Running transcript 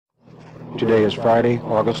Today is Friday,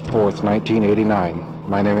 August 4th, 1989.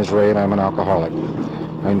 My name is Ray and I'm an alcoholic.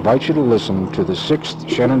 I invite you to listen to the 6th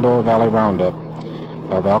Shenandoah Valley Roundup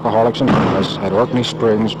of Alcoholics Anonymous at Orkney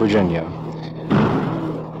Springs, Virginia.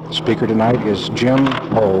 The speaker tonight is Jim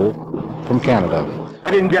O. from Canada. I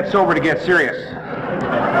didn't get sober to get serious.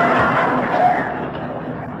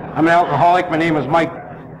 I'm an alcoholic. My name is Mike.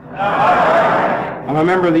 I'm a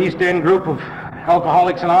member of the East End group of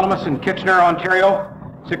Alcoholics Anonymous in Kitchener, Ontario,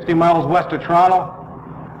 60 miles west of Toronto.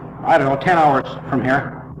 I don't know, 10 hours from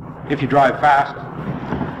here, if you drive fast.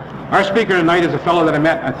 Our speaker tonight is a fellow that I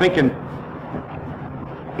met, I think, in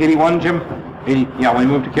 81, Jim? Yeah, when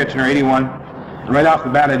we moved to Kitchener, 81. And right off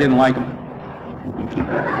the bat, I didn't like him.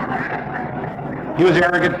 He was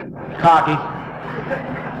arrogant, cocky,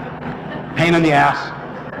 pain in the ass,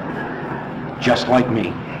 just like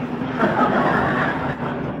me.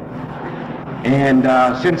 And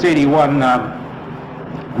since 81,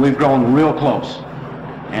 we've grown real close.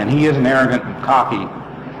 And he isn't arrogant and cocky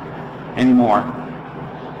anymore.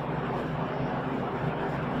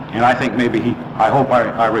 And I think maybe I hope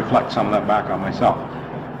I reflect some of that back on myself.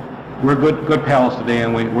 We're good pals today,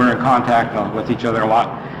 and we're in contact with each other a lot.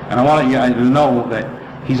 And I want you to know that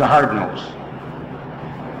he's a hard nose.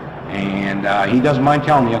 And he doesn't mind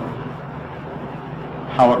telling you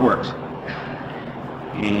how it works.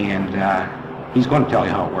 And he's going to tell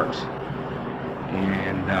you how it works.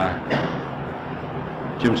 And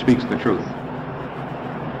Jim speaks the truth.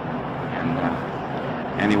 And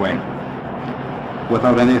anyway,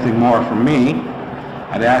 without anything more from me,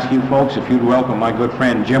 I'd ask you folks if you'd welcome my good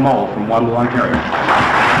friend Jim O. from Waterloo, Ontario.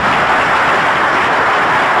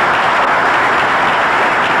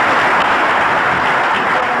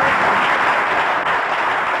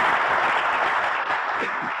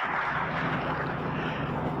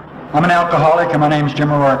 I'm an alcoholic, and my name's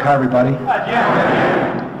Jim O'Rourke. Hi, everybody.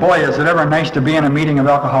 Boy, is it ever nice to be in a meeting of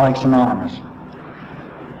Alcoholics Anonymous.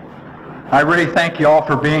 I really thank you all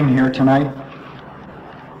for being here tonight.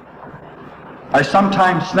 I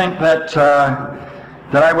sometimes think that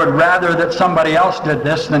I would rather that somebody else did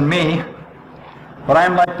this than me, but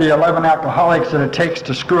I'm like the 11 alcoholics that it takes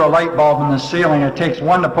to screw a light bulb in the ceiling. It takes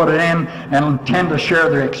one to put it in and 10 to share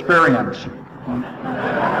their experience.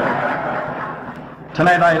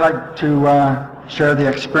 Tonight I'd like to share the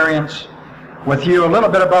experience with you, a little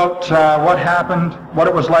bit about what happened, what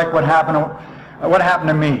it was like, what happened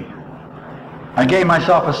to me. I gave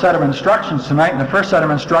myself a set of instructions tonight, and the first set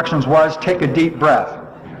of instructions was take a deep breath.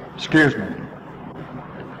 Excuse me.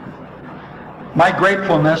 My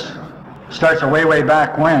gratefulness starts way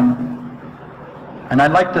back when, and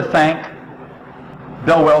I'd like to thank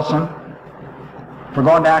Bill Wilson for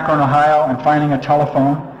going to Akron, Ohio and finding a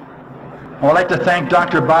telephone. I would like to thank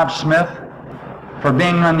Dr. Bob Smith for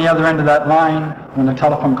being on the other end of that line when the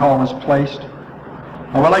telephone call was placed.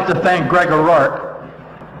 I would like to thank Greg O'Rourke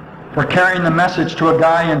for carrying the message to a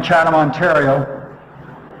guy in Chatham, Ontario,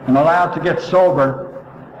 and allowed to get sober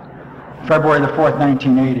February the 4th,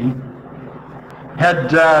 1980. Had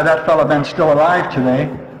that fellow been still alive today,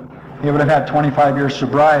 he would have had 25 years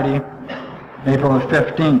sobriety, April the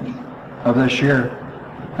 15th of this year.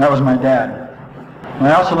 That was my dad. And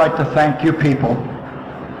I also like to thank you people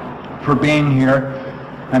for being here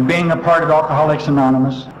and being a part of Alcoholics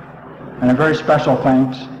Anonymous, and a very special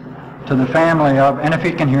thanks to the family of, and if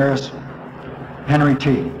he can hear us, Henry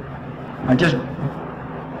T. I just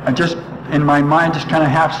in my mind just kind of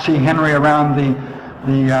have to see Henry around the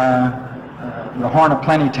Horn of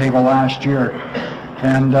Plenty table last year,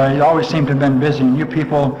 and he always seemed to have been busy, and you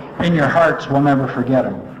people in your hearts will never forget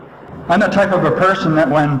him. I'm the type of a person that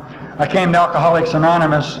when I came to Alcoholics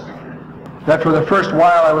Anonymous, that for the first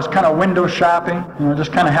while I was kind of window shopping,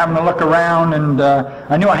 just kind of having a look around, and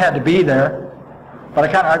I knew I had to be there, but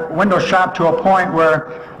I window shopped to a point where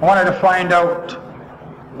I wanted to find out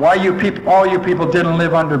why all you people didn't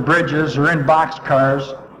live under bridges or in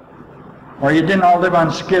boxcars, or you didn't all live on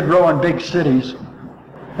Skid Row in big cities.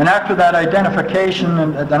 And after that identification,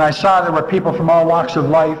 and then I saw there were people from all walks of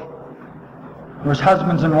life. There was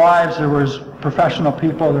husbands and wives, there was professional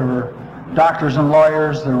people, there were doctors and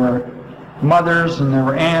lawyers, there were mothers, and there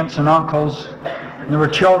were aunts and uncles, and there were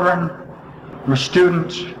children, there were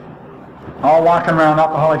students, all walking around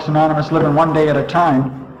Alcoholics Anonymous, living one day at a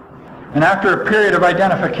time. And after a period of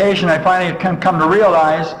identification, I finally can come to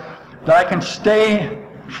realize that I can stay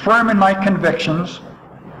firm in my convictions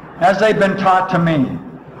as they've been taught to me,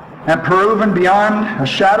 and proven beyond a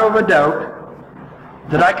shadow of a doubt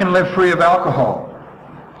that I can live free of alcohol,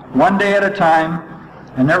 one day at a time,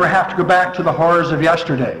 and never have to go back to the horrors of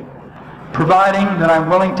yesterday, providing that I'm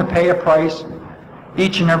willing to pay a price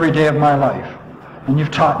each and every day of my life. And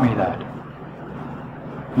you've taught me that.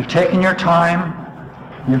 You've taken your time,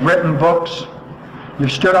 you've written books,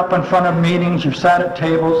 you've stood up in front of meetings, you've sat at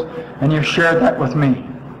tables, and you've shared that with me.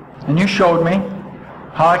 And you showed me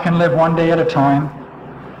how I can live one day at a time,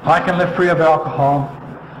 how I can live free of alcohol,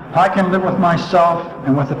 how I can live with myself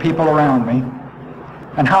and with the people around me,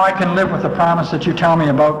 and how I can live with the promise that you tell me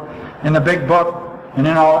about in the big book and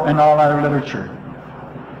in all our literature.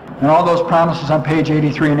 And all those promises on page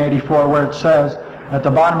 83 and 84, where it says at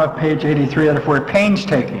the bottom of page 83 that if we're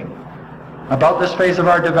painstaking about this phase of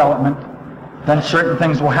our development, then certain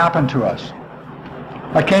things will happen to us.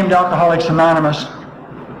 I came to Alcoholics Anonymous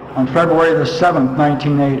on February the 7th,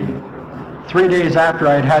 1980, 3 days after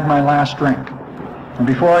I had had my last drink. And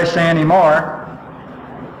before I say any more,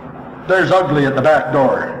 there's Ugly at the back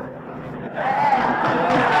door.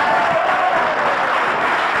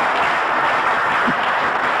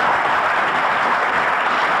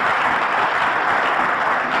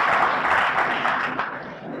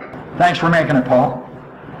 Thanks for making it, Paul.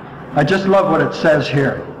 I just love what it says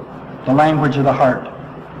here, the language of the heart.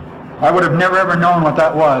 I would have never ever known what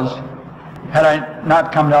that was had I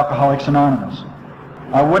not come to Alcoholics Anonymous.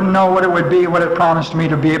 I wouldn't know what it would be, what it promised me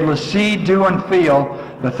to be able to see, do, and feel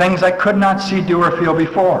the things I could not see, do, or feel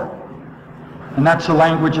before. And that's the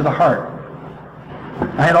language of the heart.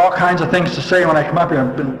 I had all kinds of things to say when I come up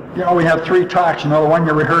here. You know, we have 3 talks, the one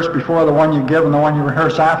you rehearse before, the one you give, and the one you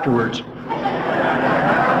rehearse afterwards.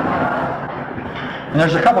 And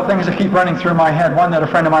there's a couple things that keep running through my head. One that a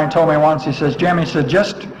friend of mine told me once, he says, Jim, he said,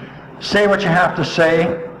 just say what you have to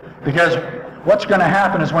say, because what's going to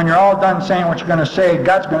happen is when you're all done saying what you're going to say,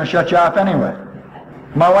 God's going to shut you off anyway.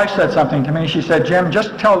 My wife said something to me. She said, Jim,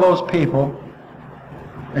 just tell those people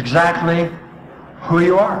exactly who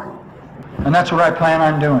you are. And that's what I plan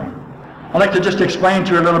on doing. I'd like to just explain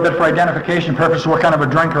to you a little bit for identification purposes what kind of a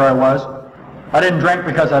drinker I was. I didn't drink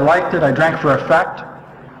because I liked it. I drank for effect.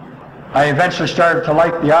 I eventually started to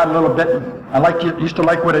like the odd a little bit. Used to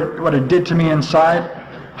like what it did to me inside,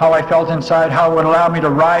 how I felt inside, how it would allow me to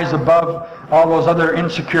rise above all those other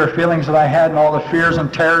insecure feelings that I had and all the fears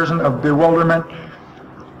and terrors of bewilderment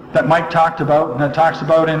that Mike talked about and that talks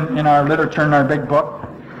about in our literature in our big book.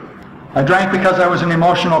 I drank because I was an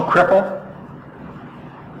emotional cripple.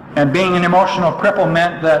 And being an emotional cripple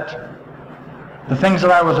meant that the things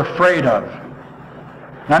that I was afraid of,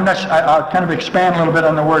 and I'll kind of expand a little bit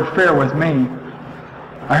on the word fear with me.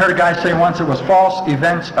 I heard a guy say once it was false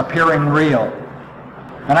events appearing real.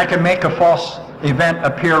 And I could make a false event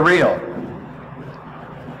appear real.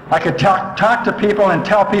 I could talk to people and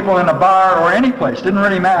tell people in a bar or any place, didn't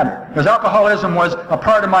really matter. Because alcoholism was a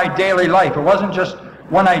part of my daily life. It wasn't just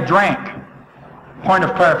when I drank. Point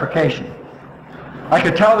of clarification. I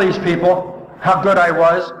could tell these people how good I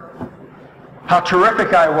was, how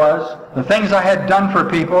terrific I was, the things I had done for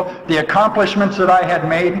people, the accomplishments that I had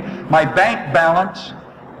made, my bank balance,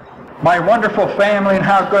 my wonderful family and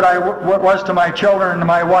how good I was to my children and to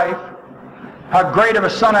my wife, how great of a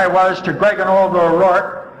son I was to Greg and Olga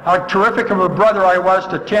O'Rourke, how terrific of a brother I was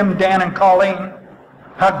to Tim, Dan, and Colleen,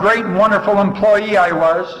 how great and wonderful employee I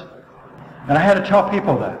was. And I had to tell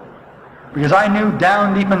people that, because I knew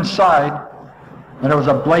down deep inside that it was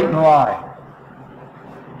a blatant lie.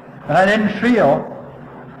 And I didn't feel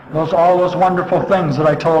all those wonderful things that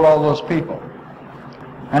I told all those people.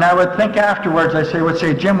 And I would think afterwards, I would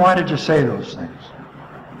say, Jim, why did you say those things?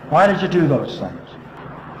 Why did you do those things?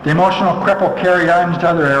 The emotional cripple carried on into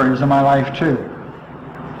other areas of my life too.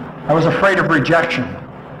 I was afraid of rejection.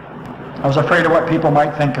 I was afraid of what people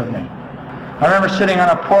might think of me. I remember sitting on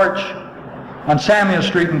a porch on Samuel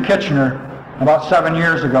Street in Kitchener about 7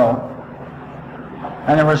 years ago.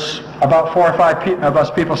 And there was about 4 or 5 of us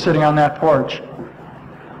people sitting on that porch.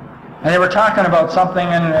 And they were talking about something,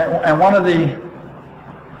 and one of the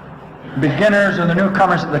beginners or the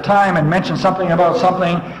newcomers at the time had mentioned something about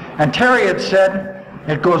something, and Terry had said,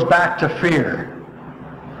 it goes back to fear.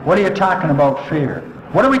 What are you talking about, fear?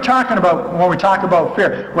 What are we talking about when we talk about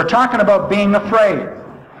fear? We're talking about being afraid.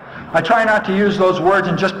 I try not to use those words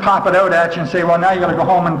and just pop it out at you and say, well, now you got to go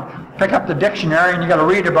home and pick up the dictionary and you got to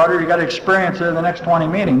read about it, or you got to experience it in the next 20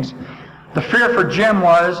 meetings. The fear for Jim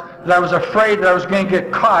was that I was afraid that I was going to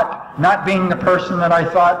get caught not being the person that I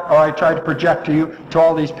thought or I tried to project to you, to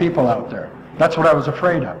all these people out there. That's what I was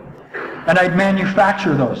afraid of. And I'd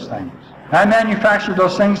manufacture those things. And I manufactured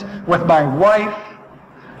those things with my wife,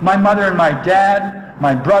 my mother and my dad,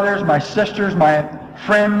 my brothers, my sisters, my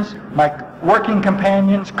friends, my working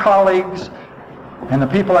companions, colleagues, and the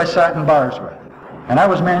people I sat in bars with. And I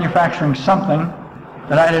was manufacturing something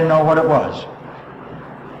that I didn't know what it was.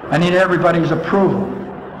 I needed everybody's approval.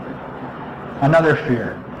 Another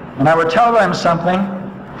fear. And I would tell them something.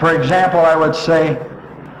 For example, I would say,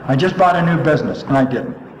 I just bought a new business, and I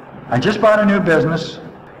didn't. I just bought a new business.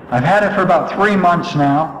 I've had it for about 3 months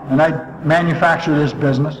now, and I manufacture this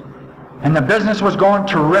business. And the business was going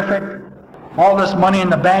terrific. All this money in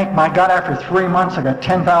the bank. My God, after 3 months, I got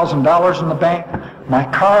 $10,000 in the bank. My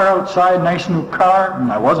car outside, nice new car.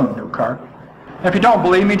 And I wasn't a new car. If you don't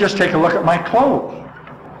believe me, just take a look at my clothes.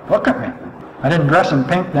 Look at me. I didn't dress in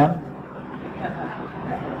pink then.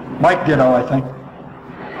 Mike did all, I think.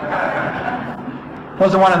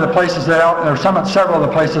 Those are one of the places that, several of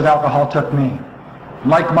the places that alcohol took me.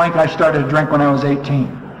 Like Mike, I started to drink when I was 18.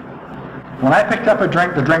 When I picked up a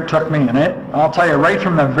drink, the drink took me. And I'll tell you, right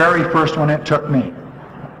from the very first one, it took me.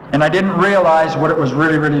 And I didn't realize what it was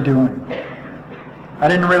really, really doing. I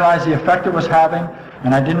didn't realize the effect it was having,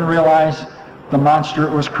 and I didn't realize the monster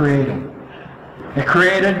it was creating. It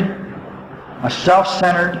created a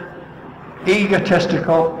self-centered,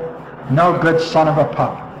 egotistical, no good son of a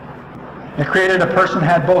pup. It created a person who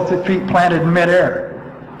had both feet planted in midair.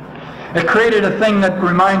 It created a thing that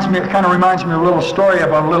kind of reminds me of a little story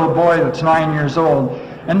about a little boy that's 9 years old.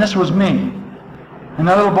 And this was me. And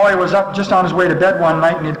the little boy was up just on his way to bed one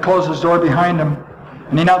night, and he'd closed his door behind him.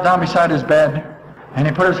 And he knelt down beside his bed, and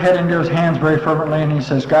he put his head into his hands very fervently, and he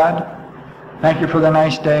says, God, thank you for the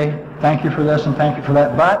nice day. Thank you for this, and thank you for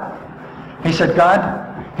that. But, he said,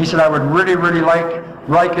 God, he said, I would really, really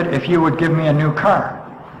like it if you would give me a new car.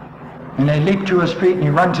 And he leaped to his feet, and he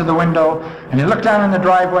ran to the window, and he looked down in the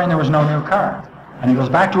driveway, and there was no new car. And he goes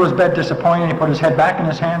back to his bed disappointed, and he put his head back in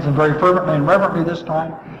his hands, and very fervently and reverently this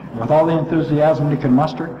time, with all the enthusiasm he could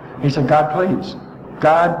muster, he said, God, please.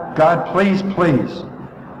 God, please, please.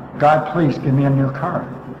 God, please give me a new car.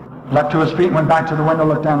 Leapt to his feet, went back to the window,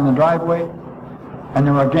 looked down in the driveway, and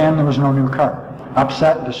there was no new car.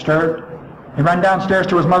 Upset, disturbed. He ran downstairs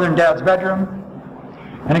to his mother and dad's bedroom,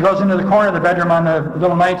 and he goes into the corner of the bedroom on the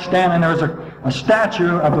little nightstand, and there's a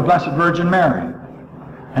statue of the Blessed Virgin Mary.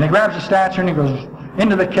 And he grabs the statue, and he goes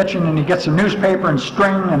into the kitchen, and he gets some newspaper and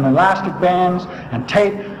string and elastic bands and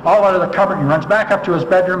tape all out of the cupboard. He runs back up to his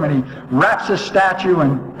bedroom, and he wraps his statue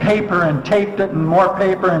in paper and taped it, and more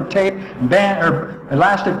paper and tape and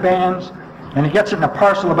elastic bands. And he gets it in a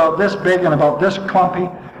parcel about this big and about this clumpy.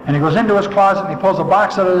 And he goes into his closet, and he pulls a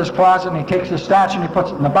box out of his closet, and he takes the statue, and he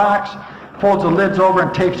puts it in the box, folds the lids over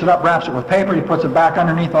and tapes it up, wraps it with paper. He puts it back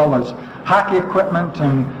underneath all his hockey equipment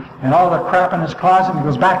and all the crap in his closet. And he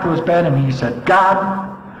goes back to his bed, and he said,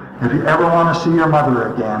 God, if you ever want to see your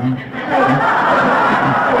mother again,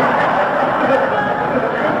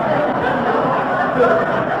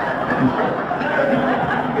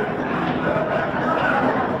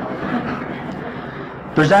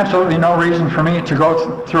 there's absolutely no reason for me to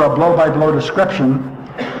go through a blow-by-blow description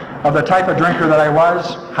of the type of drinker that I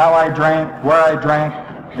was, how I drank, where I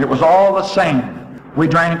drank. It was all the same. We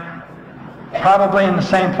drank probably in the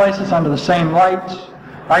same places, under the same lights.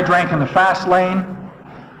 I drank in the fast lane.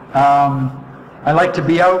 I liked to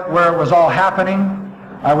be out where it was all happening.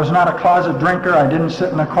 I was not a closet drinker. I didn't sit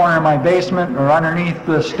in the corner of my basement or underneath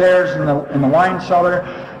the stairs in the wine cellar,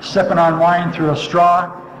 sipping on wine through a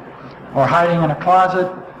straw or hiding in a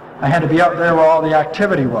closet. I had to be out there where all the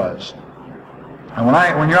activity was. And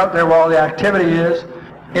when you're out there where all the activity is,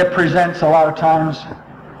 it presents a lot of times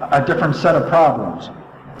a different set of problems.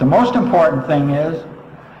 The most important thing is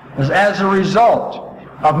as a result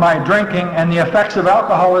of my drinking and the effects of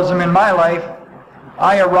alcoholism in my life,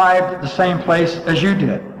 I arrived at the same place as you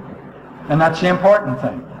did. And that's the important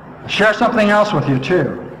thing. I'll share something else with you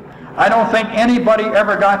too. I don't think anybody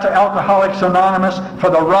ever got to Alcoholics Anonymous for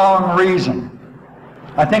the wrong reason.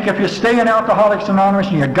 I think if you stay in Alcoholics Anonymous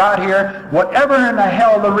and you got here, whatever in the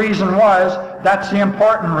hell the reason was, that's the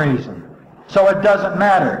important reason. So it doesn't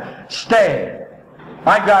matter. Stay.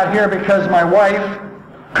 I got here because my wife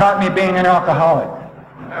caught me being an alcoholic.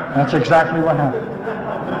 That's exactly what happened.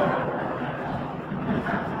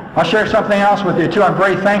 I'll share something else with you too. I'm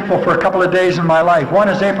very thankful for a couple of days in my life. One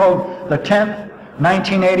is April the 10th,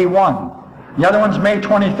 1981. The other one's May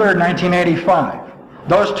 23rd, 1985.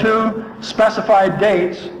 Those two specified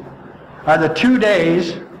dates are the 2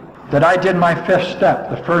 days that I did my fifth step,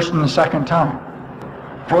 the first and the second time.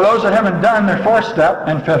 For those that haven't done their fourth step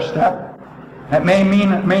and fifth step, it may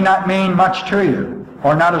not mean much to you,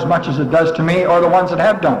 or not as much as it does to me, or the ones that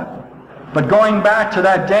have done it. But going back to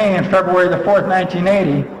that day in February the 4th,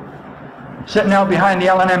 1980, sitting out behind the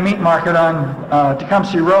L&M Meat Market on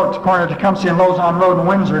Tecumseh Road, the corner of Tecumseh and Lausanne Road in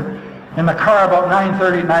Windsor, in the car about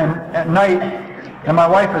 9:30 at night, and my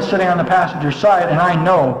wife is sitting on the passenger side, and I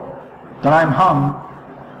know that I'm hung,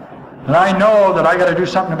 and I know that I got to do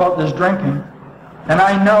something about this drinking, and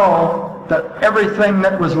I know that everything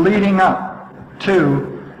that was leading up to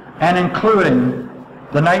and including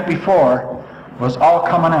the night before was all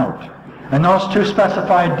coming out. And those two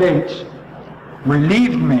specified dates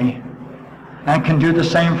relieved me and can do the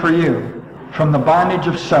same for you from the bondage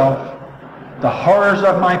of self, the horrors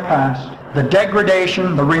of my past, the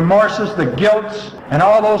degradation, the remorses, the guilts, and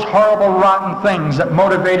all those horrible, rotten things that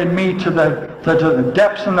motivated me to the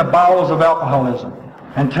depths and the bowels of alcoholism.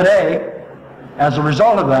 And today, as a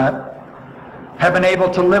result of that, have been able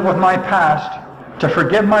to live with my past, to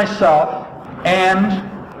forgive myself,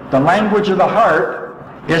 and the language of the heart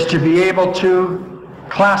is to be able to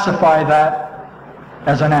classify that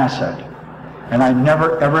as an asset. And I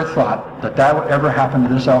never ever thought that that would ever happen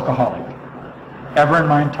to this alcoholic, ever in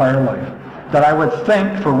my entire life. That I would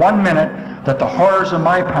think for 1 minute that the horrors of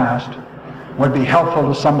my past would be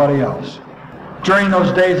helpful to somebody else. During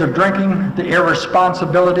those days of drinking, the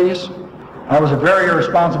irresponsibilities, I was a very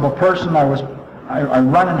irresponsible person. I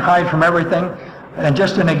run and hide from everything. And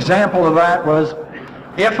just an example of that was,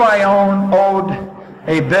 if I owed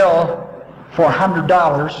a bill for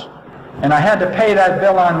 $100, and I had to pay that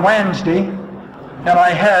bill on Wednesday, and I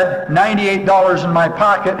had $98 in my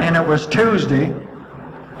pocket, and it was Tuesday,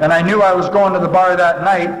 and I knew I was going to the bar that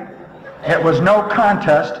night, it was no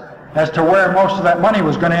contest as to where most of that money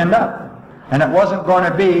was going to end up. And it wasn't going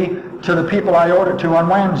to be to the people I owed it to on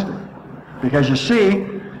Wednesday. Because you see,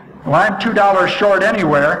 when I'm $2 short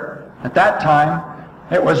anywhere, at that time,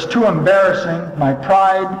 it was too embarrassing. My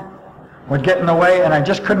pride would get in the way, and I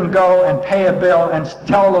just couldn't go and pay a bill and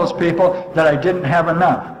tell those people that I didn't have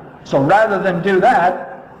enough. So rather than do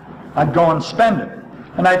that, I'd go and spend it.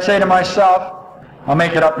 And I'd say to myself, I'll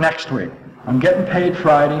make it up next week. I'm getting paid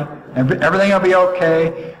Friday, and everything will be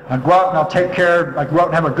okay. I'll go out and I'll take care, I'll go out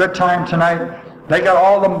and have a good time tonight. They got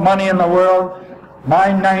all the money in the world. My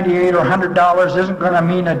 $98 or $100 isn't going to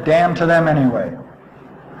mean a damn to them anyway.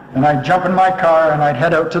 And I'd jump in my car and I'd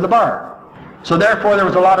head out to the bar. So therefore there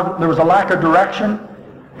was a lack of direction,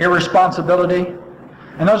 irresponsibility,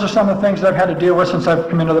 and those are some of the things that I've had to deal with since I've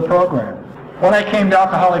come into the program. When I came to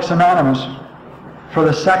Alcoholics Anonymous for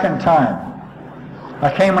the second time,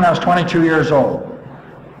 I came when I was 22 years old.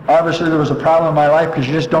 Obviously there was a problem in my life because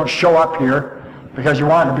you just don't show up here because you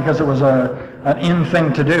want it, because it was an in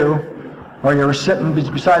thing to do. Or you were sitting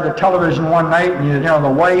beside the television one night and the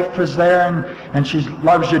wife is there and she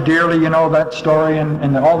loves you dearly, you know that story,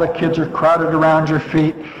 and all the kids are crowded around your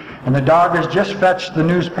feet, and the dog has just fetched the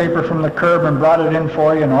newspaper from the curb and brought it in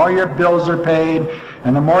for you, and all your bills are paid,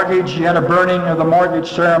 and the mortgage, you had a burning of the mortgage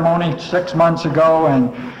ceremony 6 months ago,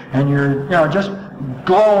 and you're just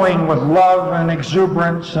glowing with love and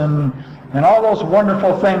exuberance and all those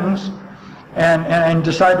wonderful things, and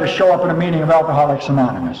decide to show up at a meeting of Alcoholics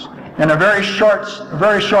Anonymous. In a very short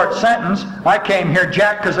sentence, I came here,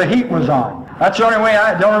 Jack, because the heat was on. That's the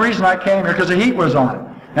only reason I came here, because the heat was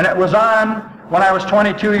on. And it was on when I was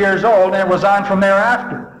 22 years old, and it was on from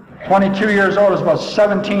thereafter. 22 years old is about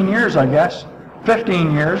 17 years, I guess.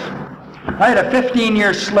 15 years. I had a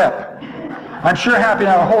 15-year slip. I'm sure happy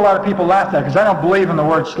now a whole lot of people laughed at that, because I don't believe in the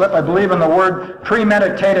word slip. I believe in the word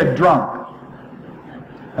premeditated drunk.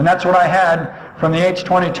 And that's what I had from the age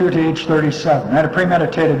 22 to age 37. I had a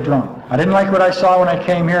premeditated drunk. I didn't like what I saw when I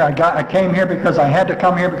came here. I came here because I had to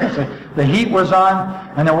come here because the heat was on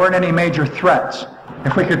and there weren't any major threats.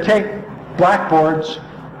 If we could take blackboards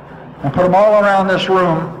and put them all around this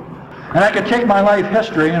room, and I could take my life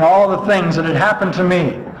history and all the things that had happened to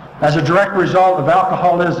me as a direct result of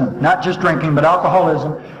alcoholism, not just drinking, but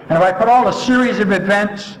alcoholism, and if I put all the series of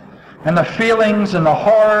events and the feelings and the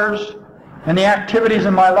horrors and the activities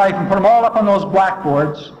in my life and put them all up on those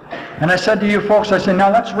blackboards, and I said to you folks, I said,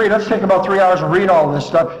 now let's take about 3 hours and read all this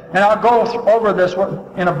stuff, and I'll go over this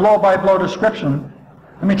in a blow-by-blow description.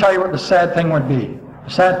 Let me tell you what the sad thing would be.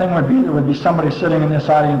 The sad thing would be there would be somebody sitting in this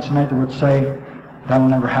audience tonight that would say, that'll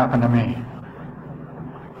never happen to me.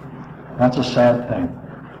 That's a sad thing.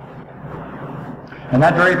 And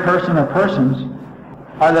that very person or persons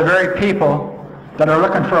are the very people that are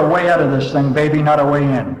looking for a way out of this thing, baby, not a way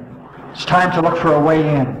in. It's time to look for a way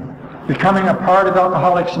in. Becoming a part of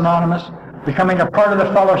Alcoholics Anonymous, becoming a part of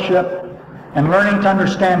the fellowship, and learning to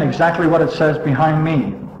understand exactly what it says behind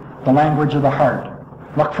me, the language of the heart.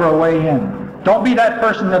 Look for a way in. Don't be that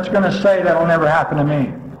person that's going to say that'll never happen to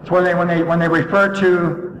me. It's where when they refer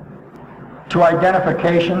to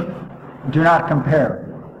identification, do not compare.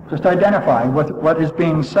 Just identify with what is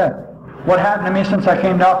being said. What happened to me since I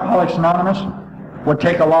came to Alcoholics Anonymous would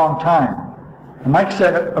take a long time. And Mike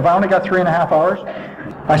said, if I only got 3.5 hours,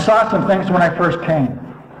 I saw some things when I first came.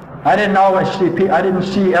 I didn't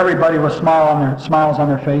see everybody with smiles on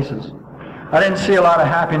their faces. I didn't see a lot of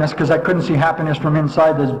happiness because I couldn't see happiness from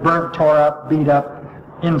inside this burnt, tore up, beat up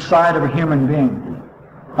inside of a human being.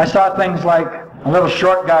 I saw things like a little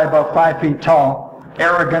short guy about 5 feet tall,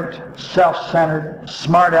 arrogant, self-centered,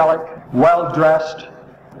 smart aleck, well-dressed,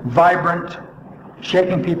 vibrant,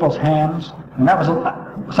 shaking people's hands. And that was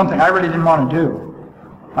something I really didn't want to do.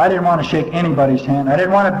 I didn't want to shake anybody's hand. I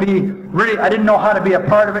didn't want to I didn't know how to be a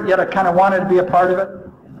part of it, yet I kind of wanted to be a part of it.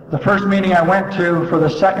 The first meeting I went to for the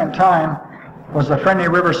second time was the Friendly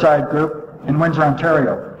Riverside group in Windsor,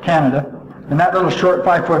 Ontario, Canada. And that little short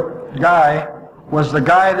 5-foot guy was the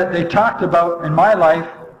guy that they talked about in my life,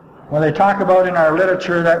 where they talk about in our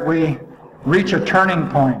literature that we reach a turning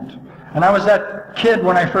point. And I was that kid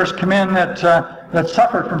when I first came in that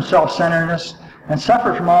suffered from self-centeredness and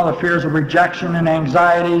suffered from all the fears of rejection and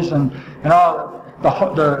anxieties and all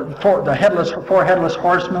the four headless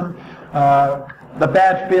horsemen, the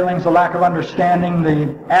bad feelings, the lack of understanding,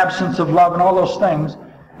 the absence of love, and all those things.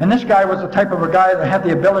 And this guy was the type of a guy that had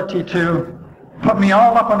the ability to put me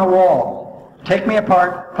all up on a wall, take me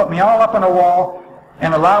apart, put me all up on a wall,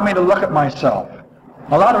 and allow me to look at myself.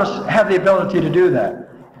 A lot of us have the ability to do that.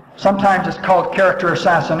 Sometimes it's called character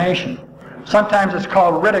assassination. Sometimes it's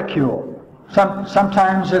called ridicule.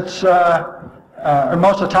 Sometimes it's, or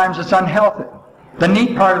most of the times it's unhealthy. The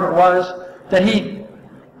neat part of it was that he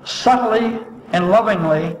subtly and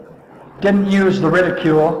lovingly didn't use the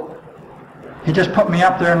ridicule. He just put me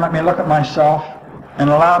up there and let me look at myself and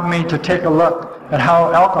allowed me to take a look at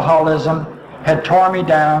how alcoholism had tore me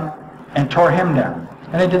down and tore him down.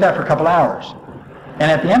 And he did that for a couple hours.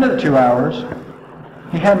 And at the end of the 2 hours,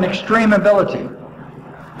 he had an extreme ability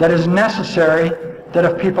that is necessary that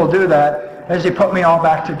if people do that, as he put me all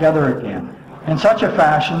back together again. In such a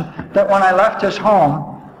fashion that when I left his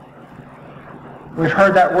home, we've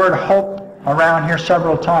heard that word hope around here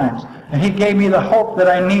several times. And he gave me the hope that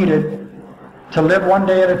I needed to live one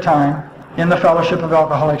day at a time in the fellowship of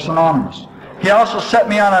Alcoholics Anonymous. He also set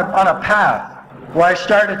me on a path where I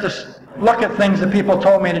started to look at things that people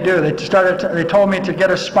told me to do. They told me to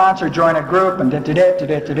get a sponsor, join a group, and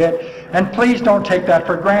and please don't take that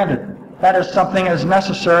for granted. That is something that is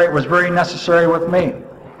necessary. It was very necessary with me.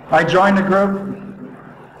 I joined the group,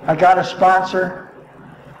 I got a sponsor,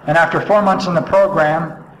 and after 4 months in the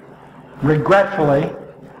program, regretfully,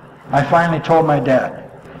 I finally told my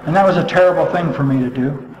dad. And that was a terrible thing for me to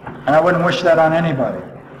do, and I wouldn't wish that on anybody.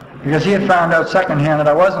 Because he had found out secondhand that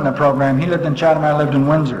I was in the program. He lived in Chatham, I lived in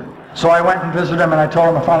Windsor. So I went and visited him, and I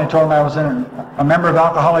finally told him I was a member of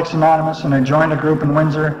Alcoholics Anonymous, and I joined a group in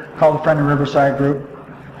Windsor called the Friendly Riverside Group.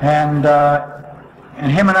 And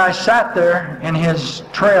him and I sat there in his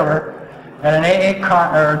trailer at an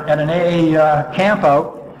AA camp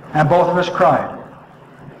out, and both of us cried.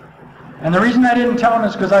 And the reason I didn't tell him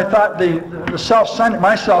is because I thought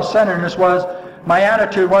my self-centeredness was, my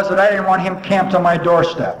attitude was that I didn't want him camped on my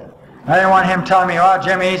doorstep. I didn't want him telling me, oh,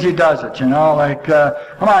 Jimmy, easy does it, come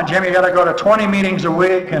on, Jimmy, you got to go to 20 meetings a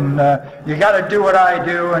week, and you got to do what I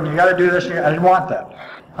do, and you got to do this. I didn't want that.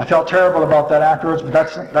 I felt terrible about that afterwards, but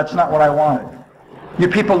that's not what I wanted. You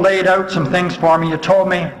people laid out some things for me. You told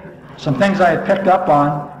me some things I had picked up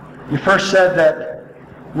on. You first said that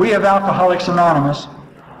we of Alcoholics Anonymous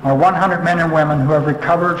are 100 men and women who have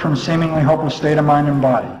recovered from seemingly hopeless state of mind and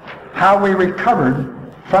body. How we recovered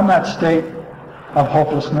from that state of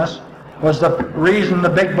hopelessness was the reason the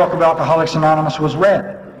big book of Alcoholics Anonymous was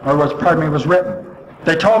was written.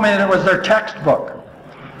 They told me that it was their textbook.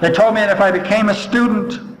 They told me that if I became a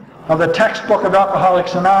student of the textbook of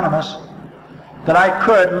Alcoholics Anonymous, that I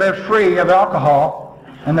could live free of alcohol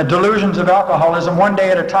and the delusions of alcoholism one day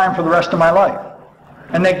at a time for the rest of my life.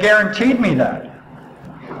 And they guaranteed me that.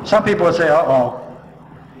 Some people would say, uh-oh.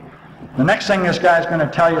 The next thing this guy's going to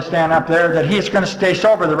tell you, stand up there, that he's going to stay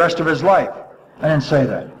sober the rest of his life. I didn't say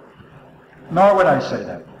that. Nor would I say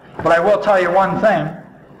that. But I will tell you one thing,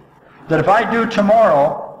 that if I do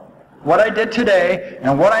tomorrow what I did today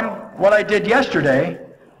and what I did yesterday,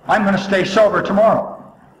 I'm going to stay sober tomorrow.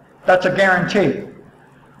 That's a guarantee.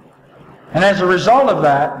 And as a result of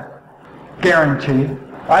that guarantee,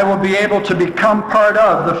 I will be able to become part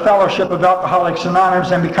of the fellowship of Alcoholics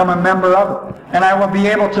Anonymous and become a member of it. And I will be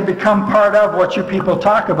able to become part of what you people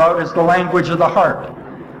talk about as the language of the heart.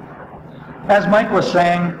 As Mike was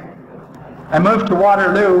saying, I moved to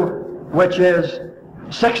Waterloo, which is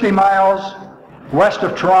 60 miles west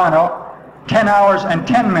of Toronto, 10 hours and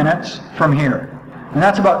 10 minutes from here. And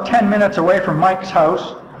that's about 10 minutes away from Mike's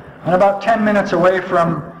house, and about 10 minutes away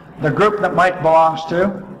from the group that Mike belongs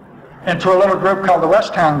to, and to a little group called the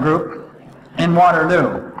West Town Group in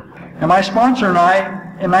Waterloo. And my sponsor and I,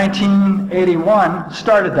 in 1981,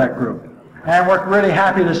 started that group. And I worked really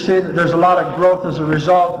happy to see that there's a lot of growth as a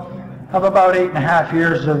result of about 8.5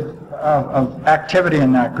 years of activity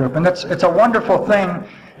in that group. And it's a wonderful thing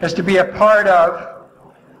is to be a part of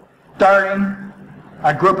starting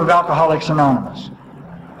a group of Alcoholics Anonymous.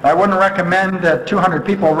 I wouldn't recommend that 200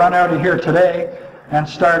 people run out of here today and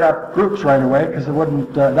start up groups right away, because it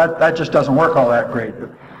wouldn't. That just doesn't work all that great.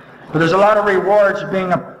 But there's a lot of rewards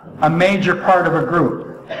being a major part of a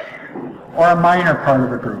group or a minor part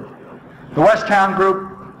of a group. The Westtown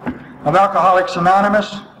group of Alcoholics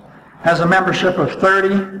Anonymous has a membership of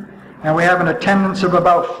 30, and we have an attendance of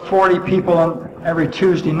about 40 people on every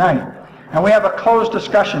Tuesday night. And we have a closed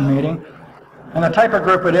discussion meeting, and the type of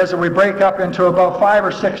group it is that we break up into about 5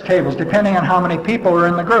 or 6 tables, depending on how many people are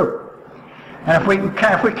in the group. And if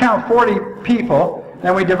we count 40 people,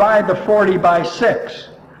 then we divide the 40 by 6.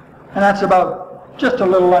 And that's about just a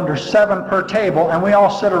little under 7 per table, and we all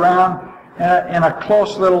sit around in a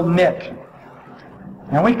close little knit.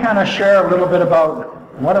 And we kind of share a little bit about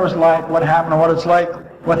what it was like, what happened, and what it's like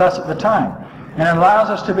with us at the time. And it allows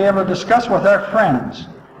us to be able to discuss with our friends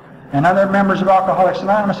and other members of Alcoholics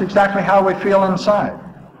Anonymous exactly how we feel inside.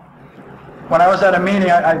 When I was at a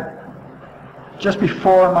meeting, just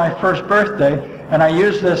before my first birthday, and I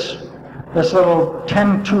used this little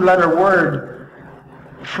 10 two-letter word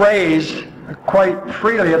phrase quite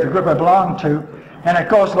freely at the group I belonged to, and it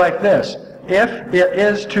goes like this: if it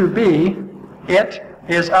is to be, it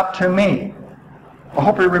is up to me. I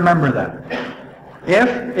hope you remember that. If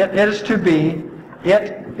it is to be,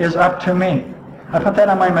 it is up to me. I put that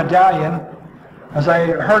on my medallion as I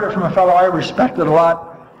heard it from a fellow I respected a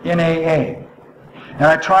lot in AA. And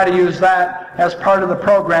I try to use that as part of the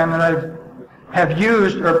program that I have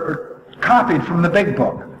used or copied from the Big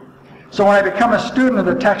Book. So when I become a student of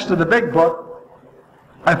the text of the Big Book,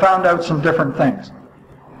 I found out some different things.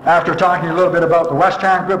 After talking a little bit about the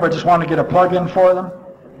Westtown group, I just wanted to get a plug-in for them.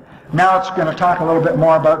 Now it's going to talk a little bit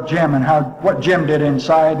more about Jim and what Jim did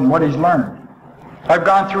inside and what he's learned. I've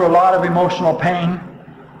gone through a lot of emotional pain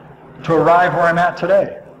to arrive where I'm at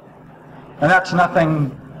today. And that's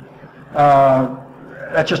nothing,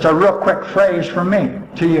 that's just a real quick phrase from me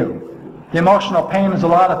to you. The emotional pain is a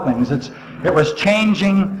lot of things. It was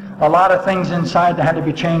changing a lot of things inside that had to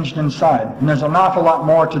be changed inside. And there's an awful lot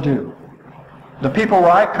more to do. The people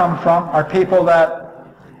where I come from are people that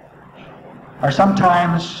are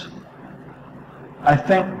sometimes, I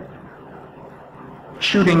think,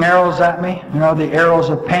 shooting arrows at me, the arrows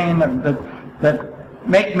of pain that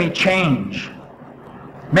make me change,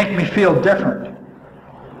 make me feel different.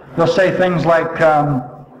 They'll say things like,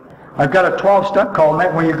 I've got a 12-step call,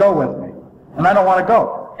 Nate, will you go with me? And I don't want to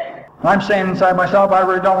go. And I'm saying inside myself, I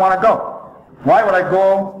really don't want to go. Why would I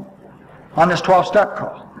go on this 12-step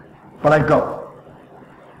call? But I go.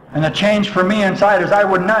 And the change for me inside is I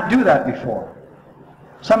would not do that before.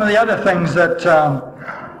 Some of the other things that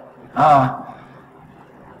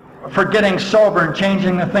for getting sober and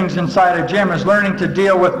changing the things inside of Jim is learning to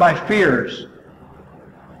deal with my fears,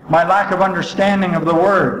 my lack of understanding of the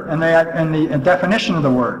Word and the definition of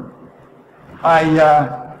the Word.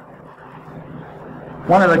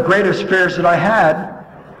 One of the greatest fears that I had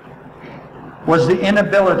was the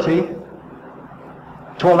inability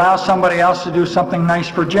to allow somebody else to do something nice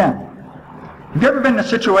for Jim. Have you ever been in a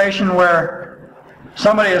situation where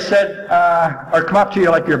somebody has said, or come up to you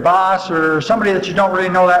like your boss or somebody that you don't really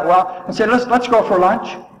know that well and say, let's go for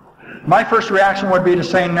lunch? My first reaction would be to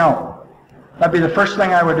say no. That'd be the first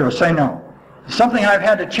thing I would do, is say no. Something I've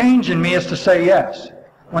had to change in me is to say yes.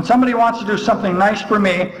 When somebody wants to do something nice for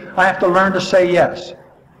me, I have to learn to say yes.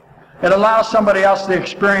 It allows somebody else the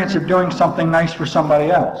experience of doing something nice for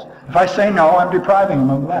somebody else. If I say no, I'm depriving them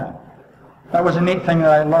of that. That was a neat thing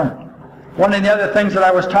that I learned. One of the other things that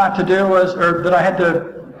I was taught to do was, or that I had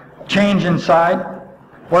to change inside,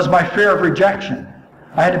 was my fear of rejection.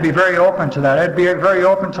 I had to be very open to that. I had to be very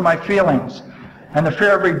open to my feelings. And the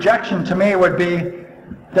fear of rejection to me would be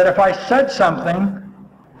that if I said something,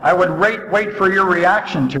 I would wait for your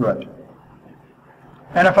reaction to it.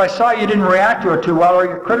 And if I saw you didn't react to it too well, or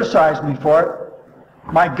you criticized me for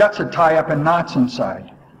it, my guts would tie up in knots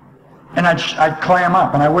inside. And I'd clam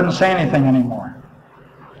up, and I wouldn't say anything anymore.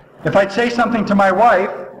 If I'd say something to my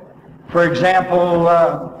wife, for example,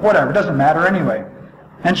 whatever, it doesn't matter anyway,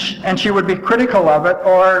 and she would be critical of it,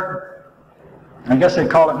 or I guess they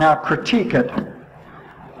call it now critique it,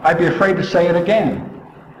 I'd be afraid to say it again.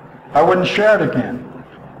 I wouldn't share it again.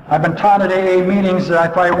 I've been taught at AA meetings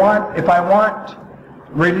that if I want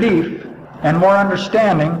relief and more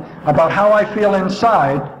understanding about how I feel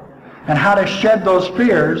inside and how to shed those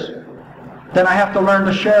fears, then I have to learn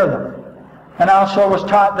to share them. And I also was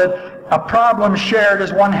taught that a problem shared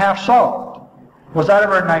is one half solved. Was that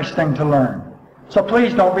ever a nice thing to learn? So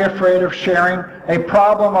please don't be afraid of sharing a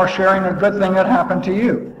problem or sharing a good thing that happened to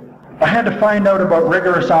you. I had to find out about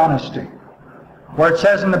rigorous honesty, where it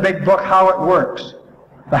says in the big book how it works.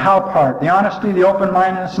 The how part, the honesty, the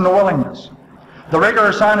open-mindedness, and the willingness. The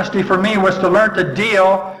rigorous honesty for me was to learn to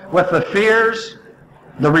deal with the fears,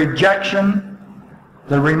 the rejection,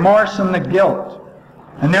 the remorse, and the guilt.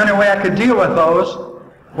 And the only way I could deal with those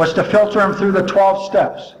was to filter them through the 12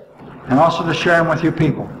 steps, and also to share them with you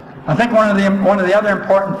people. I think one of the other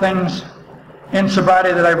important things in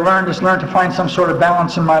sobriety that I've learned is learn to find some sort of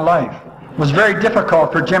balance in my life. It was very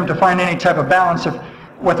difficult for Jim to find any type of balance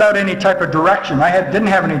without any type of direction. Didn't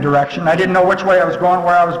have any direction. I didn't know which way I was going,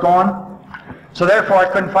 where I was going. So therefore I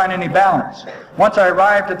couldn't find any balance. Once I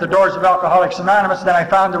arrived at the doors of Alcoholics Anonymous, then I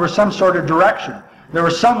found there was some sort of direction. There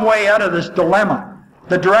was some way out of this dilemma.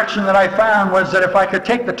 The direction that I found was that if I could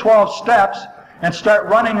take the 12 steps and start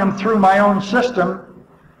running them through my own system,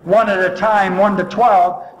 one at a time, 1 to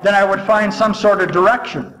 12, then I would find some sort of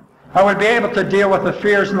direction. I would be able to deal with the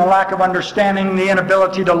fears and the lack of understanding, the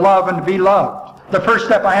inability to love and to be loved. The first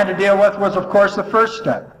step I had to deal with was, of course, the first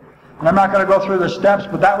step. And I'm not going to go through the steps,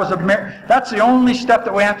 but that's the only step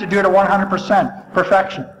that we have to do to 100%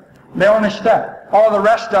 perfection. The only step. All the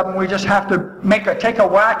rest of them, we just have to take a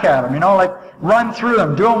whack at them, like run through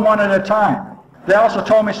them, do them one at a time. They also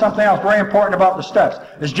told me something else very important about the steps,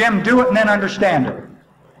 is Jim, do it and then understand it.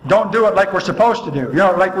 Don't do it like we're supposed to do.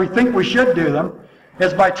 Like we think we should do them,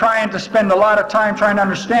 is by trying to spend a lot of time trying to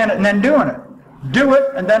understand it and then doing it. Do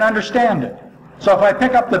it and then understand it. So if I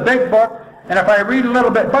pick up the big book, and if I read a little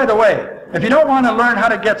bit, by the way, if you don't want to learn how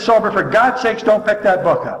to get sober, for God's sakes, don't pick that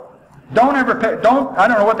book up. I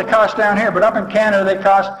don't know what they cost down here, but up in Canada they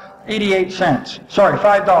cost 88 cents. Sorry,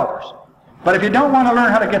 $5. But if you don't want to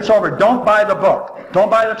learn how to get sober, don't buy the book. Don't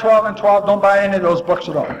buy the 12 and 12, don't buy any of those books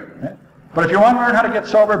at all. Okay? But if you want to learn how to get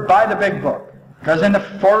sober, buy the big book. Because in the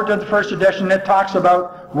forward to the first edition, it talks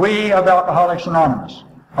about we of Alcoholics Anonymous.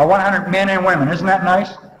 Our 100 men and women. Isn't that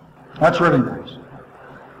nice? That's really nice.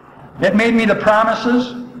 It made me the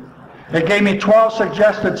promises. It gave me 12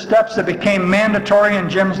 suggested steps that became mandatory in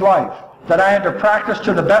Jim's life, that I had to practice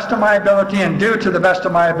to the best of my ability and do to the best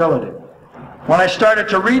of my ability. When I started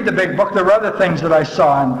to read the big book, there were other things that I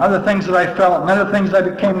saw and other things that I felt and other things that I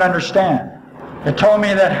became to understand. It told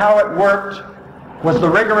me that how it worked was the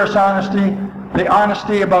rigorous honesty, the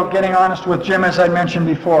honesty about getting honest with Jim, as I mentioned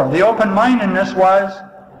before. The open-mindedness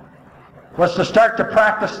was to start to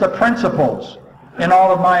practice the principles in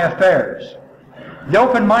all of my affairs. The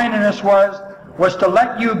open-mindedness was to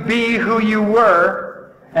let you be who you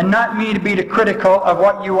were and not me to be critical of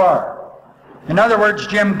what you are. In other words,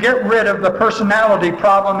 Jim, get rid of the personality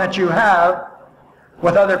problem that you have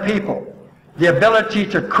with other people. The ability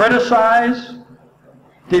to criticize,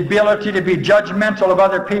 the ability to be judgmental of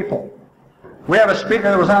other people. We have a speaker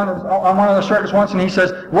that was on one of the circuits once, and he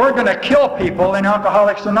says, we're going to kill people in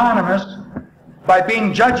Alcoholics Anonymous by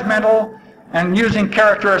being judgmental and using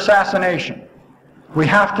character assassination. We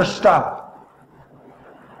have to stop.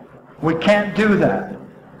 We can't do that.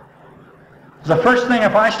 The first thing,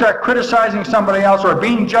 if I start criticizing somebody else or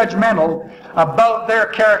being judgmental about their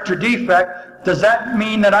character defect, does that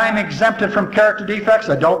mean that I'm exempted from character defects?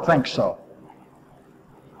 I don't think so.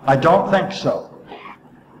 I don't think so.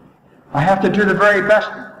 I have to do the very best.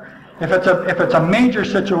 If it's a major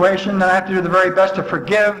situation, then I have to do the very best to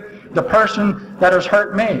forgive the person that has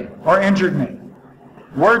hurt me or injured me.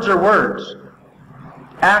 Words are words.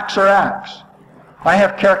 Acts are acts. I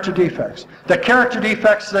have character defects. The character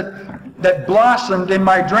defects that blossomed in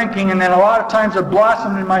my drinking and then a lot of times have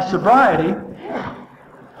blossomed in my sobriety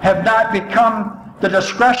have not become the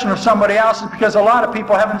discretion of somebody else because a lot of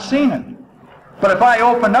people haven't seen it. But if I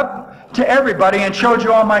opened up to everybody and showed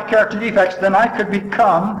you all my character defects, then I could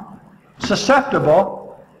become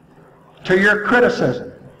susceptible to your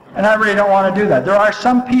criticism. And I really don't want to do that. There are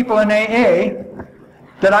some people in AA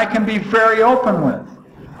that I can be very open with.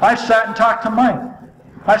 I've sat and talked to Mike.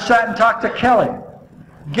 I've sat and talked to Kelly,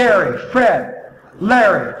 Gary, Fred,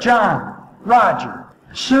 Larry, John, Roger,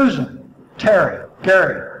 Susan, Terry,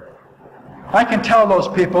 Gary. I can tell those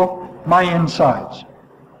people my insides.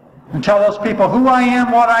 And tell those people who I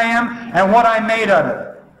am, and what I'm made out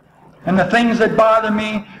of. And the things that bother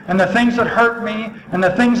me, and the things that hurt me, and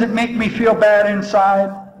the things that make me feel bad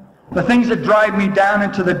inside, the things that drive me down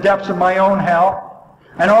into the depths of my own hell.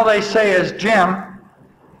 And all they say is, Jim,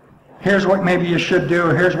 here's what maybe you should do,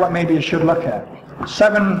 or here's what maybe you should look at.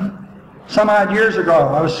 7 some odd years ago,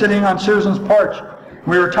 I was sitting on Susan's porch.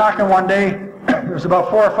 We were talking one day, there was about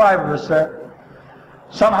 4 or 5 of us there.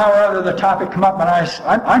 Somehow or other the topic came up and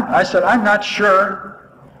I said, I'm not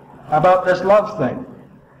sure about this love thing.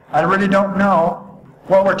 I really don't know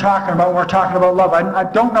what we're talking about when we're talking about love. I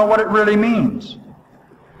don't know what it really means.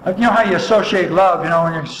 You know how you associate love,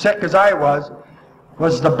 when you're sick as I was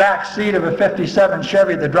the back seat of a 57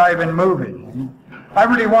 Chevy at the drive-in movie. I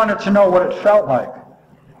really wanted to know what it felt like.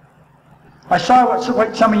 I saw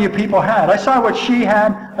what some of you people had. I saw what she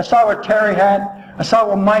had. I saw what Terry had. I saw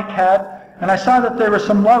what Mike had. And I saw that there was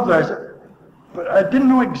some love there. But I didn't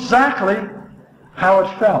know exactly how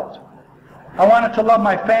it felt. I wanted to love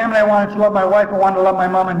my family. I wanted to love my wife. I wanted to love my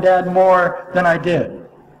mom and dad more than I did.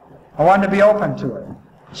 I wanted to be open to it.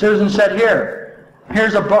 Susan said,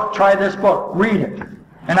 here's a book. Try this book. Read it.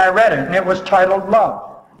 And I read it, and it was titled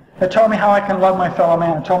Love. It told me how I can love my fellow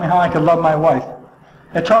man. It told me how I could love my wife.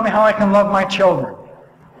 It told me how I can love my children.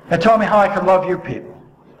 It told me how I can love you people.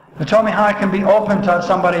 It told me how I can be open to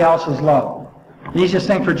somebody else's love. The easiest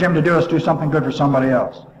thing for Jim to do is do something good for somebody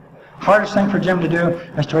else. Hardest thing for Jim to do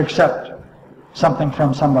is to accept something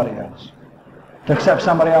from somebody else. To accept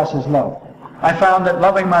somebody else's love. I found that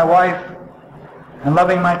loving my wife and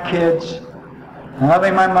loving my kids and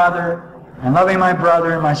loving my mother and loving my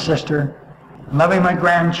brother and my sister and loving my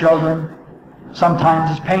grandchildren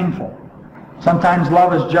sometimes is painful. Sometimes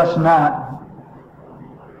love is just not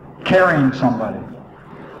carrying somebody.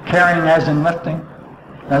 Carrying as in lifting,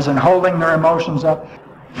 as in holding their emotions up.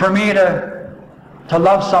 For me to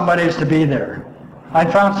love somebody is to be there. I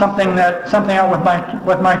found something out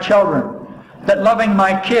with my children, that loving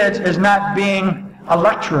my kids is not being a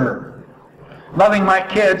lecturer. Loving my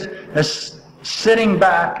kids is sitting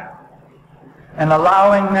back and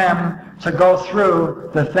allowing them to go through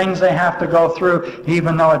the things they have to go through,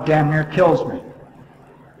 even though it damn near kills me.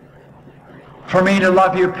 For me to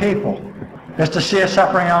love you people is to see a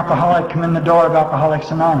suffering alcoholic come in the door of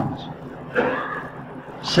Alcoholics Anonymous,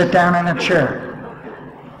 sit down in a chair,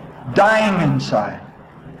 dying inside,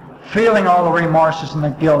 feeling all the remorses and the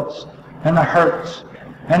guilts and the hurts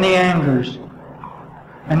and the angers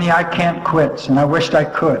and the I can't quits and I wished I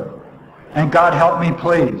could. And God help me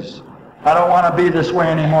please. I don't want to be this way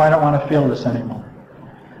anymore. I don't want to feel this anymore.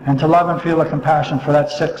 And to love and feel the compassion for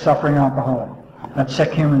that sick, suffering alcoholic, that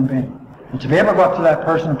sick human being. And to be able to go up to that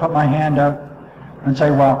person and put my hand out and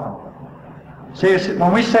say, welcome. See,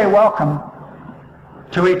 when we say welcome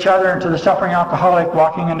to each other and to the suffering alcoholic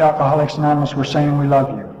walking into Alcoholics Anonymous, we're saying we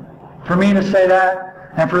love you. For me to say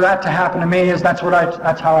that, and for that to happen to me,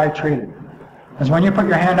 that's how I treat it. Is when you put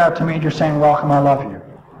your hand out to me, you're saying, welcome, I love you.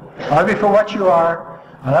 I love you for what you are.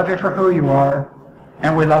 I love you for who you are,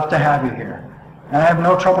 and we love to have you here. And I have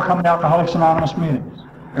no trouble coming to Alcoholics Anonymous meetings.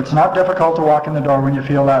 It's not difficult to walk in the door when you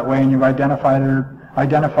feel that way and you've identified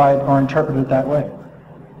or interpreted it that way.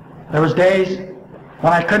 There was days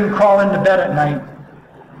when I couldn't crawl into bed at night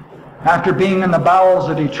after being in the bowels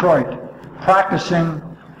of Detroit, practicing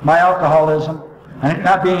my alcoholism and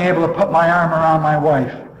not being able to put my arm around my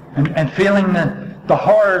wife and feeling the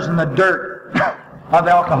horrors and the dirt of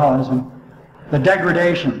alcoholism. The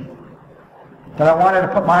degradation, that I wanted to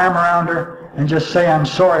put my arm around her and just say I'm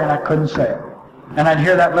sorry, and I couldn't say it. And I'd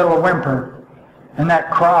hear that little whimper and that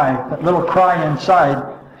cry, that little cry inside,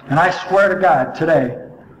 and I swear to God today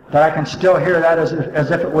that I can still hear that as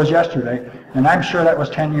if it was yesterday, and I'm sure that was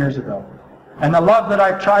 10 years ago. And the love that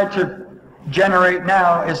I've tried to generate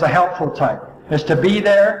now is the helpful type, is to be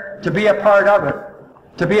there, to be a part of it,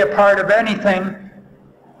 to be a part of anything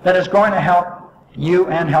that is going to help you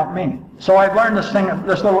and help me. So I've learned this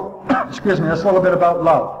little bit about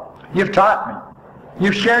love. You've taught me.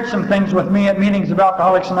 You've shared some things with me at meetings of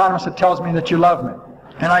Alcoholics Anonymous that tells me that you love me.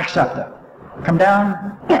 And I accept that. Come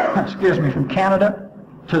down, from Canada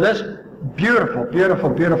to this beautiful, beautiful,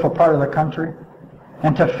 beautiful part of the country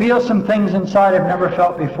and to feel some things inside I've never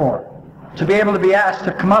felt before. To be able to be asked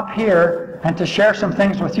to come up here and to share some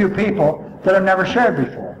things with you people that I've never shared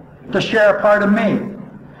before. To share a part of me.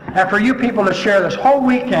 And for you people to share this whole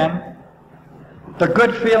weekend the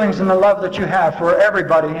good feelings and the love that you have for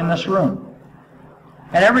everybody in this room.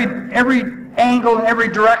 And every angle and every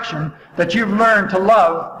direction that you've learned to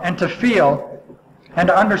love and to feel and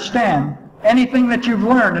to understand, anything that you've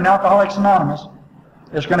learned in Alcoholics Anonymous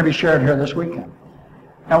is going to be shared here this weekend.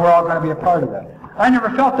 And we're all going to be a part of that. I never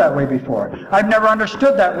felt that way before. I've never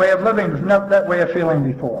understood that way of living, that way of feeling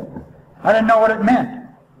before. I didn't know what it meant.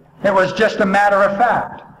 It was just a matter of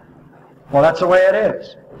fact. Well, that's the way it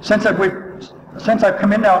is. Since I've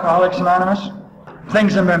come into Alcoholics Anonymous,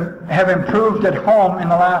 things have improved at home in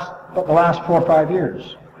the last 4 or 5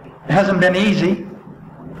 years. It hasn't been easy.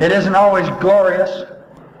 It isn't always glorious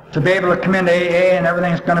to be able to come into AA and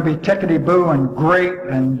everything's going to be tickety-boo and great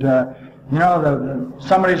and,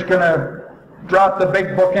 somebody's going to drop the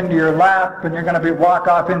big book into your lap and you're going to walk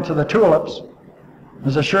off into the tulips.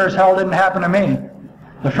 As sure as hell didn't happen to me.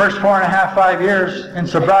 The first 4.5, 5 years in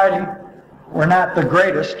sobriety were not the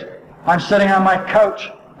greatest. I'm sitting on my couch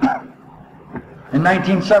in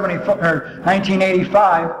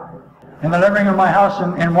 1985 in the living room of my house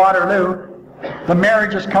in Waterloo. The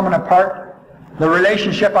marriage is coming apart. The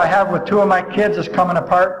relationship I have with two of my kids is coming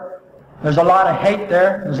apart. There's a lot of hate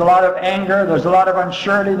there. There's a lot of anger. There's a lot of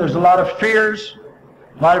unsurety. There's a lot of fears,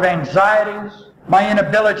 a lot of anxieties. My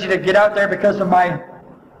inability to get out there to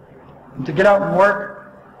get out and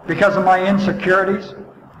work because of my insecurities,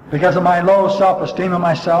 because of my low self-esteem of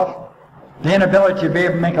myself, the inability to be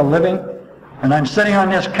able to make a living. And I'm sitting on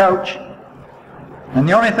this couch, and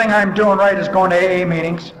the only thing I'm doing right is going to AA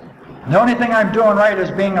meetings. The only thing I'm doing right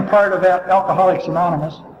is being a part of Alcoholics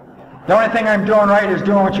Anonymous. The only thing I'm doing right is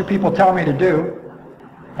doing what you people tell me to do.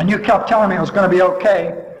 And you kept telling me it was going to be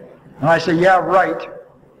okay. And I said, yeah, right.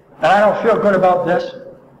 And I don't feel good about this.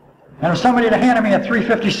 And if somebody had handed me a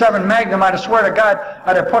 .357 Magnum, I'd have swear to God,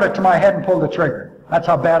 I'd have put it to my head and pulled the trigger. That's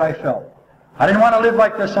how bad I felt. I didn't want to live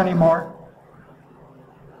like this anymore.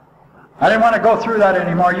 I didn't want to go through that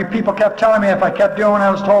anymore. You people kept telling me if I kept doing what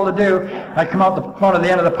I was told to do, I'd come out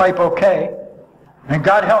the end of the pipe okay. And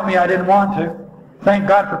God help me, I didn't want to. Thank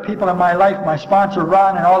God for people in my life, my sponsor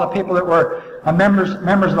Ron, and all the people that were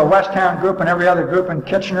members of the West Town group and every other group in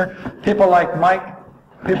Kitchener. People like Mike,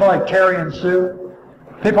 people like Terry and Sue,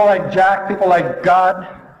 people like Jack, people like God.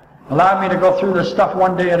 Allowed me to go through this stuff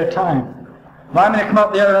one day at a time. Allowed me to come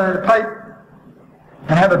out the other end of the pipe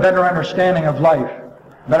and have a better understanding of life.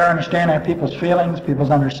 Better understanding of people's feelings,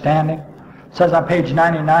 people's understanding. It says on page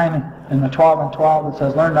 99 in the 12 and 12, it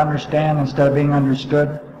says, learn to understand instead of being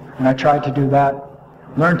understood. And I tried to do that.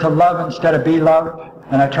 Learn to love instead of be loved.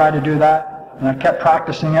 And I tried to do that. And I kept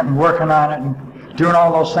practicing it and working on it and doing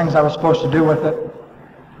all those things I was supposed to do with it.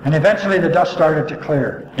 And eventually the dust started to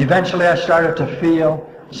clear. Eventually I started to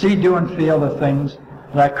see, do, and feel the things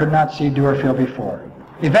that I could not see, do, or feel before.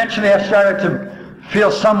 Eventually I started to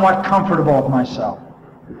feel somewhat comfortable with myself.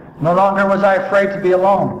 No longer was I afraid to be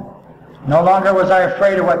alone. No longer was I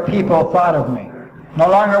afraid of what people thought of me. No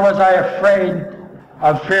longer was I afraid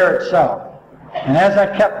of fear itself. And as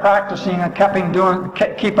I kept practicing and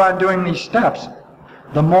keep on doing these steps,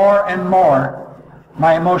 the more and more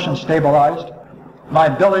my emotions stabilized, my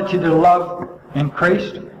ability to love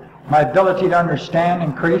increased, my ability to understand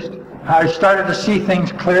increased. I started to see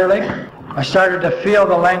things clearly. I started to feel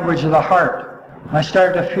the language of the heart. I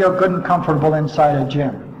started to feel good and comfortable inside a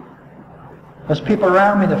gym. There's people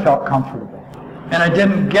around me that felt comfortable. And I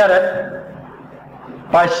didn't get it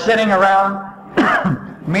by sitting around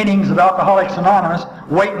meetings of Alcoholics Anonymous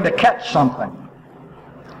waiting to catch something.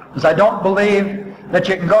 Because I don't believe that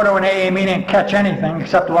you can go to an AA meeting and catch anything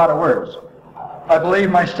except a lot of words. I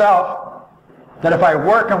believe myself that if I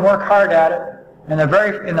work and work hard at it in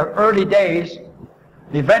the early days,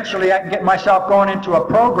 eventually I can get myself going into a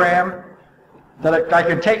program that I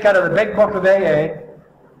can take out of the big book of AA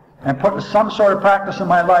and put some sort of practice in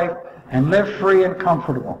my life and live free and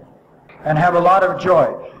comfortable and have a lot of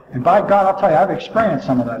joy. And by God, I'll tell you, I've experienced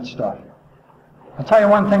some of that stuff. I'll tell you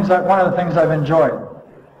one of the things I've enjoyed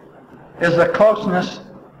is the closeness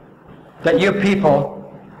that you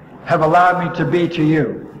people have allowed me to be to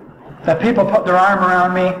you. That people put their arm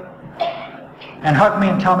around me and hug me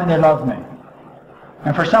and tell me they love me.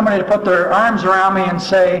 And for somebody to put their arms around me and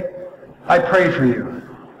say, I pray for you.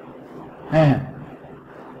 Man,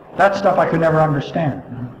 that stuff I could never understand.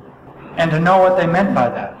 And to know what they meant by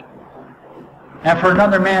that. And for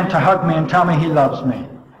another man to hug me and tell me he loves me.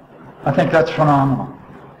 I think that's phenomenal.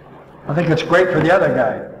 I think it's great for the other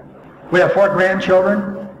guy. We have 4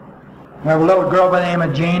 grandchildren. We have a little girl by the name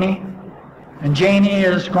of Janie. And Janie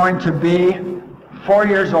is going to be 4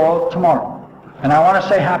 years old tomorrow. And I want to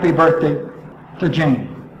say happy birthday to Janie.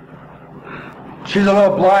 She's a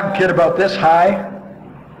little blonde kid about this high.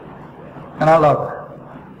 And I love her.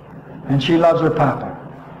 And she loves her papa.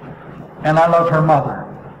 And I love her mother.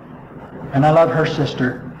 And I love her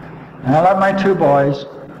sister. And I love my 2 boys.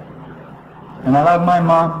 And I love my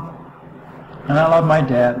mom. And I love my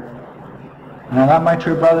dad. And I love my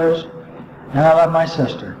 2 brothers. And I love my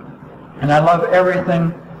sister. And I love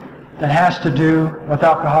everything that has to do with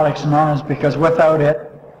Alcoholics Anonymous, because without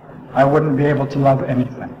it, I wouldn't be able to love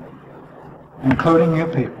anything, including you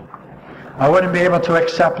people. I wouldn't be able to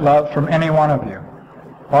accept love from any one of you,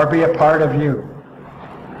 or be a part of you.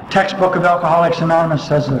 Textbook of Alcoholics Anonymous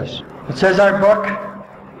says this. It says our book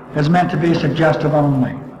is meant to be suggestive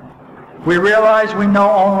only. We realize we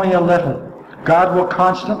know only a little. God will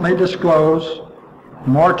constantly disclose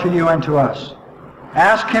more to you and to us.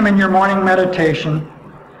 Ask Him in your morning meditation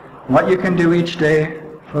what you can do each day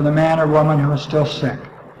for the man or woman who is still sick.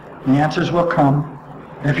 The answers will come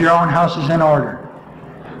if your own house is in order.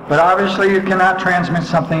 But obviously you cannot transmit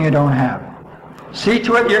something you don't have. See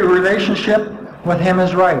to it your relationship with Him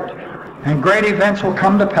is right, and great events will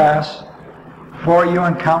come to pass for you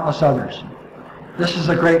and countless others. This is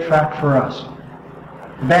a great fact for us.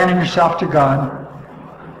 Abandon yourself to God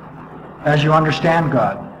as you understand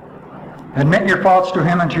God. Admit your faults to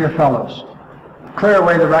Him and to your fellows. Clear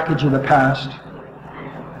away the wreckage of the past.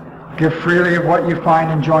 Give freely of what you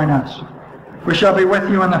find and join us. We shall be with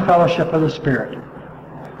you in the fellowship of the Spirit,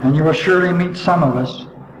 and you will surely meet some of us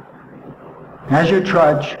as you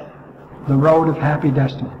trudge the road of happy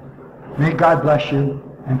destiny. May God bless you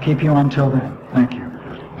and keep you until then. Thank you.